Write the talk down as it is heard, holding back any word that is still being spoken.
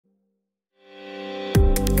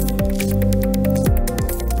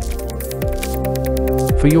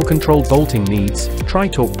For your controlled bolting needs,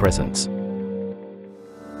 Tritorc presents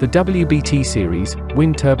the WBT series,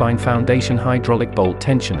 Wind Turbine Foundation Hydraulic Bolt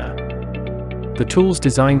Tensioner. The tool's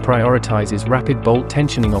design prioritizes rapid bolt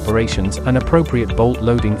tensioning operations and appropriate bolt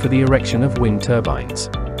loading for the erection of wind turbines.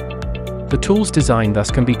 The tool's design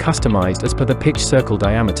thus can be customized as per the pitch circle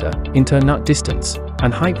diameter, inter-nut distance,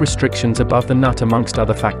 and height restrictions above the nut amongst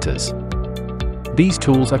other factors. These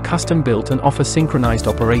tools are custom built and offer synchronized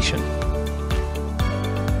operation.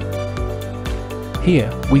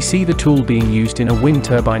 Here, we see the tool being used in a wind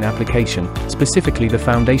turbine application, specifically the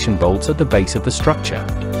foundation bolts at the base of the structure.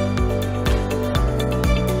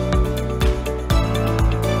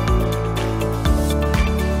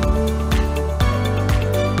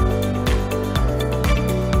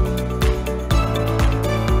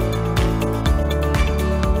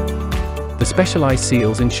 The specialized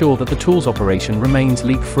seals ensure that the tool's operation remains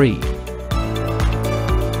leak-free.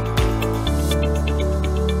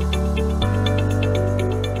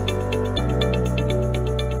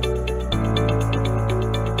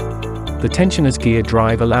 The tensioner's gear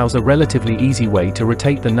drive allows a relatively easy way to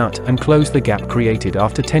rotate the nut and close the gap created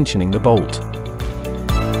after tensioning the bolt.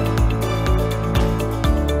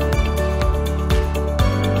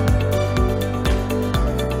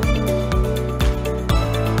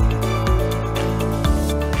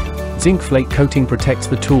 Zinc Flake Coating protects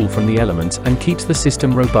the tool from the elements and keeps the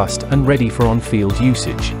system robust and ready for on-field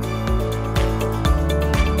usage.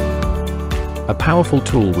 A powerful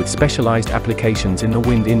tool with specialized applications in the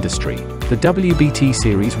wind industry, the WBT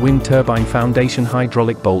series Wind Turbine Foundation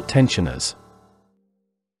Hydraulic Bolt Tensioners.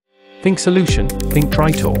 Think solution, think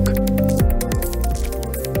Tritorc.